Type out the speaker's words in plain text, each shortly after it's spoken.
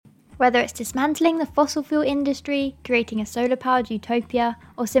Whether it's dismantling the fossil fuel industry, creating a solar-powered utopia,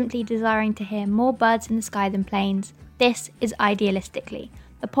 or simply desiring to hear more birds in the sky than planes, this is Idealistically,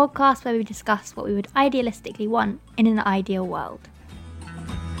 the podcast where we discuss what we would idealistically want in an ideal world.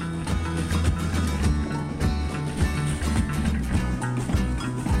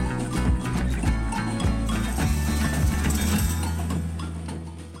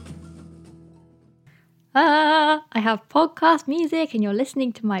 I have podcast music and you're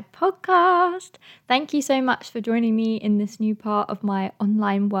listening to my podcast. Thank you so much for joining me in this new part of my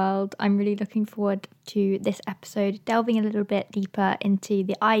online world. I'm really looking forward to this episode, delving a little bit deeper into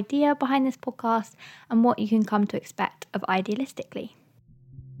the idea behind this podcast and what you can come to expect of Idealistically.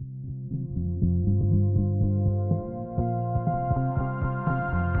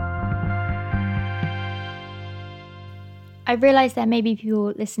 I realise there may be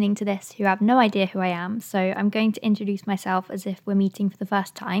people listening to this who have no idea who I am, so I'm going to introduce myself as if we're meeting for the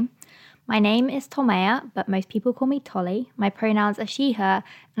first time. My name is Tomea, but most people call me Tolly. My pronouns are she, her,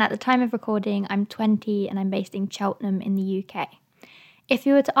 and at the time of recording, I'm 20 and I'm based in Cheltenham in the UK. If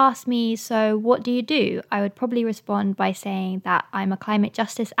you were to ask me, so what do you do? I would probably respond by saying that I'm a climate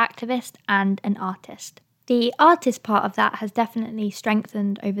justice activist and an artist. The artist part of that has definitely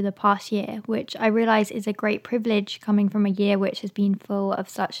strengthened over the past year, which I realise is a great privilege coming from a year which has been full of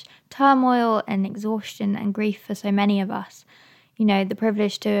such turmoil and exhaustion and grief for so many of us. You know, the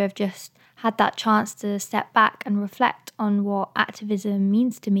privilege to have just had that chance to step back and reflect on what activism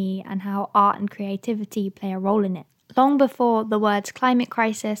means to me and how art and creativity play a role in it. Long before the words climate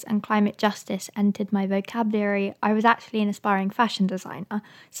crisis and climate justice entered my vocabulary, I was actually an aspiring fashion designer.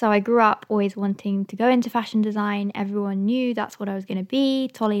 So I grew up always wanting to go into fashion design. Everyone knew that's what I was going to be,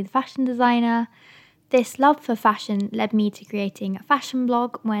 Tolly the fashion designer. This love for fashion led me to creating a fashion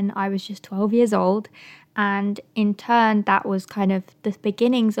blog when I was just 12 years old. And in turn, that was kind of the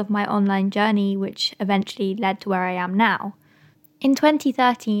beginnings of my online journey, which eventually led to where I am now. In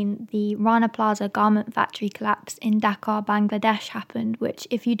 2013, the Rana Plaza garment factory collapse in Dhaka, Bangladesh happened, which,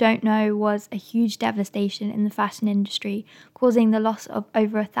 if you don't know, was a huge devastation in the fashion industry, causing the loss of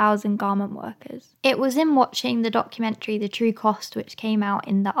over 1,000 garment workers. It was in watching the documentary The True Cost, which came out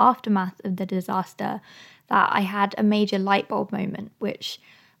in the aftermath of the disaster, that I had a major light bulb moment, which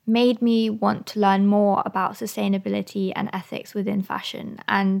made me want to learn more about sustainability and ethics within fashion,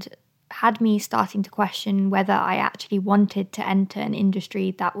 and had me starting to question whether I actually wanted to enter an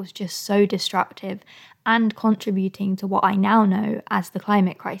industry that was just so destructive and contributing to what I now know as the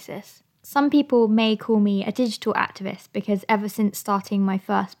climate crisis. Some people may call me a digital activist because ever since starting my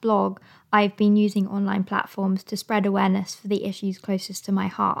first blog, I've been using online platforms to spread awareness for the issues closest to my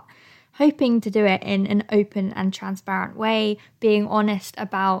heart, hoping to do it in an open and transparent way, being honest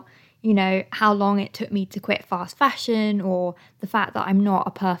about how long it took me to quit fast fashion, or the fact that I'm not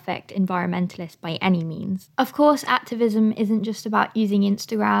a perfect environmentalist by any means. Of course, activism isn't just about using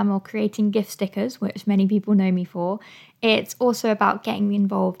Instagram or creating gift stickers, which many people know me for. It's also about getting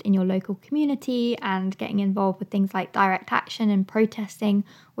involved in your local community and getting involved with things like direct action and protesting,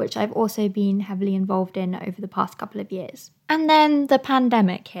 which I've also been heavily involved in over the past couple of years. And then the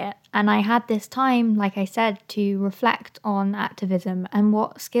pandemic hit, and I had this time, like I said, to reflect on activism and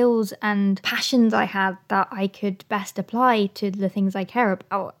what skills and passions I had that I could best apply to the things I care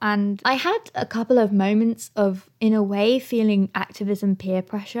about. And I had a couple of moments of, in a way, feeling activism peer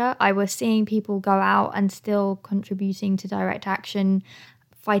pressure. I was seeing people go out and still contributing to direct action,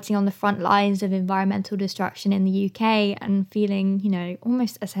 fighting on the front lines of environmental destruction in the UK, and feeling,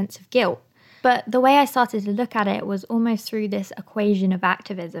 almost a sense of guilt. But the way I started to look at it was almost through this equation of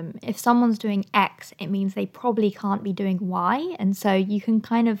activism. If someone's doing X, it means they probably can't be doing Y. And so you can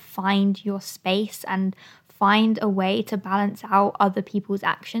kind of find your space and find a way to balance out other people's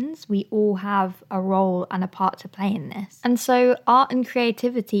actions. We all have a role and a part to play in this. And so art and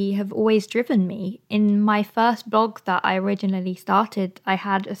creativity have always driven me. In my first blog that I originally started, I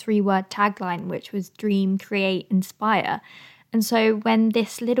had a 3-word tagline, which was dream, create, inspire. And so when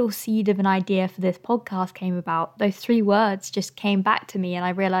this little seed of an idea for this podcast came about, those 3 words just came back to me, and I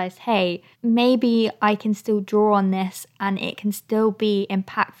realized, hey, maybe I can still draw on this and it can still be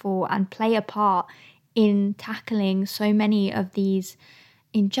impactful and play a part in tackling so many of these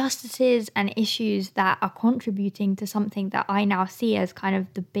injustices and issues that are contributing to something that I now see as kind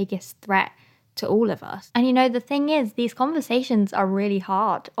of the biggest threat to all of us. And the thing is, these conversations are really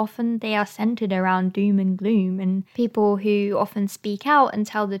hard. Often they are centered around doom and gloom, and people who often speak out and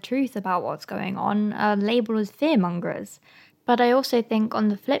tell the truth about what's going on are labeled as fearmongers. But I also think on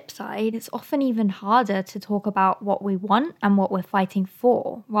the flip side, it's often even harder to talk about what we want and what we're fighting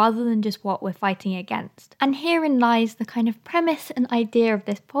for, rather than just what we're fighting against. And herein lies the kind of premise and idea of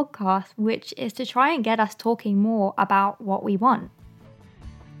this podcast, which is to try and get us talking more about what we want.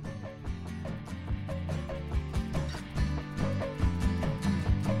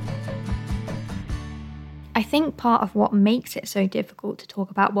 I think part of what makes it so difficult to talk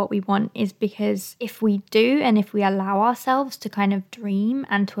about what we want is because if we do and if we allow ourselves to kind of dream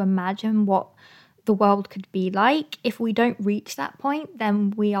and to imagine what the world could be like, if we don't reach that point,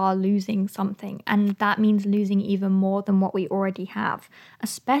 then we are losing something. And that means losing even more than what we already have,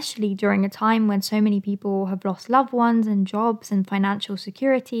 especially during a time when so many people have lost loved ones and jobs and financial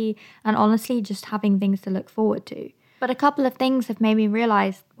security, and honestly, just having things to look forward to. But a couple of things have made me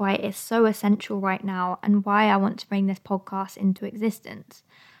realise why it is so essential right now and why I want to bring this podcast into existence.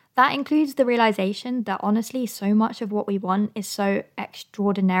 That includes the realisation that honestly, so much of what we want is so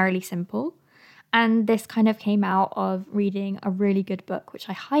extraordinarily simple. And this kind of came out of reading a really good book, which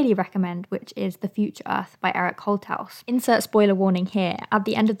I highly recommend, which is The Future Earth by Eric Holthaus. Insert spoiler warning here. At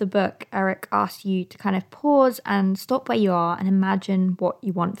the end of the book, Eric asks you to kind of pause and stop where you are and imagine what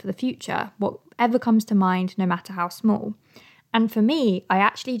you want for the future, whatever comes to mind, no matter how small. And for me, I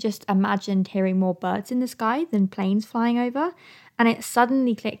actually just imagined hearing more birds in the sky than planes flying over, and it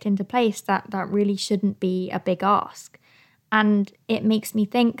suddenly clicked into place that really shouldn't be a big ask. And it makes me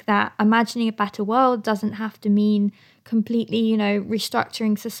think that imagining a better world doesn't have to mean completely,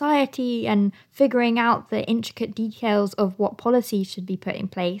 restructuring society and figuring out the intricate details of what policies should be put in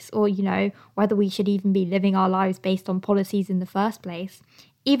place or, whether we should even be living our lives based on policies in the first place.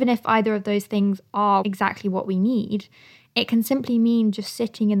 Even if either of those things are exactly what we need, it can simply mean just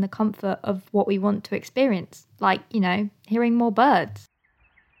sitting in the comfort of what we want to experience, like, hearing more birds.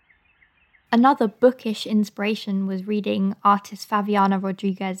 Another bookish inspiration was reading artist Faviana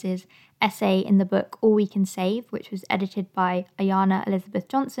Rodriguez's essay in the book All We Can Save, which was edited by Ayana Elizabeth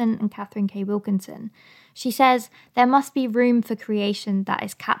Johnson and Catherine K. Wilkinson. She says, "There must be room for creation that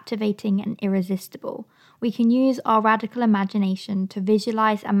is captivating and irresistible. We can use our radical imagination to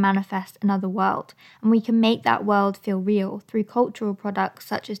visualize and manifest another world, and we can make that world feel real through cultural products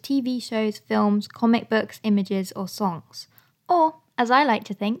such as TV shows, films, comic books, images, or songs. Or, as I like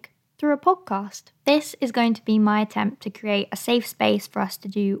to think, through a podcast." This is going to be my attempt to create a safe space for us to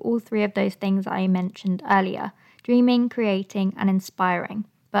do all three of those things I mentioned earlier: dreaming, creating, and inspiring,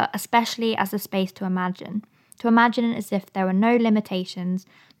 but especially as a space to imagine. To imagine as if there were no limitations,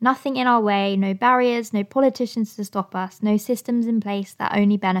 nothing in our way, no barriers, no politicians to stop us, no systems in place that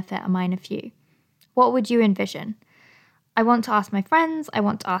only benefit a minor few. What would you envision? I want to ask my friends, I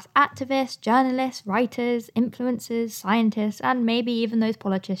want to ask activists, journalists, writers, influencers, scientists, and maybe even those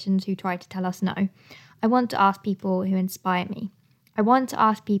politicians who try to tell us no. I want to ask people who inspire me. I want to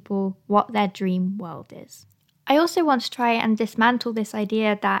ask people what their dream world is. I also want to try and dismantle this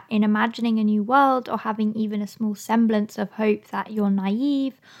idea that in imagining a new world or having even a small semblance of hope that you're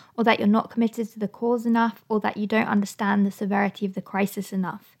naive or that you're not committed to the cause enough or that you don't understand the severity of the crisis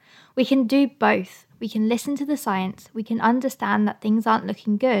enough. We can do both. We can listen to the science, we can understand that things aren't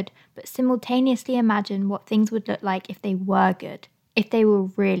looking good, but simultaneously imagine what things would look like if they were good, if they were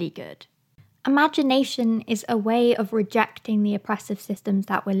really good. Imagination is a way of rejecting the oppressive systems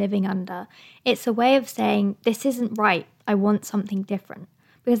that we're living under. It's a way of saying, this isn't right, I want something different.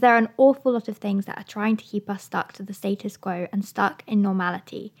 Because there are an awful lot of things that are trying to keep us stuck to the status quo and stuck in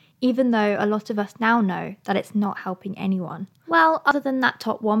normality, even though a lot of us now know that it's not helping anyone. Well, other than that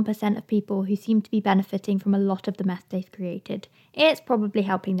top 1% of people who seem to be benefiting from a lot of the mess they've created, it's probably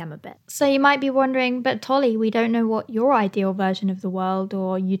helping them a bit. So you might be wondering, but Tolly, we don't know what your ideal version of the world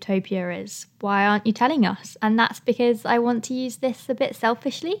or utopia is. Why aren't you telling us? And that's because I want to use this a bit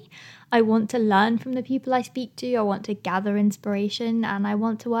selfishly. I want to learn from the people I speak to, I want to gather inspiration, and I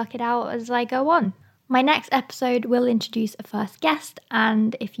want to work it out as I go on. My next episode will introduce a first guest,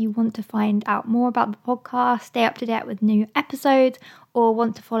 and if you want to find out more about the podcast, stay up to date with new episodes, or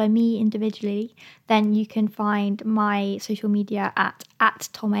want to follow me individually, then you can find my social media at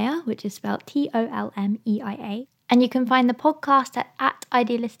 @Tolmeia, which is spelled Tolmeia. And you can find the podcast at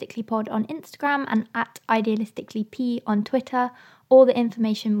 @idealisticallypod on Instagram and @idealisticallyp on Twitter. All the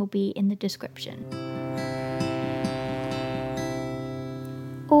information will be in the description.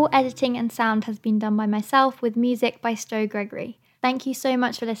 All editing and sound has been done by myself with music by Stowe Gregory. Thank you so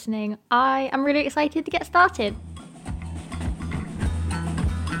much for listening. I am really excited to get started.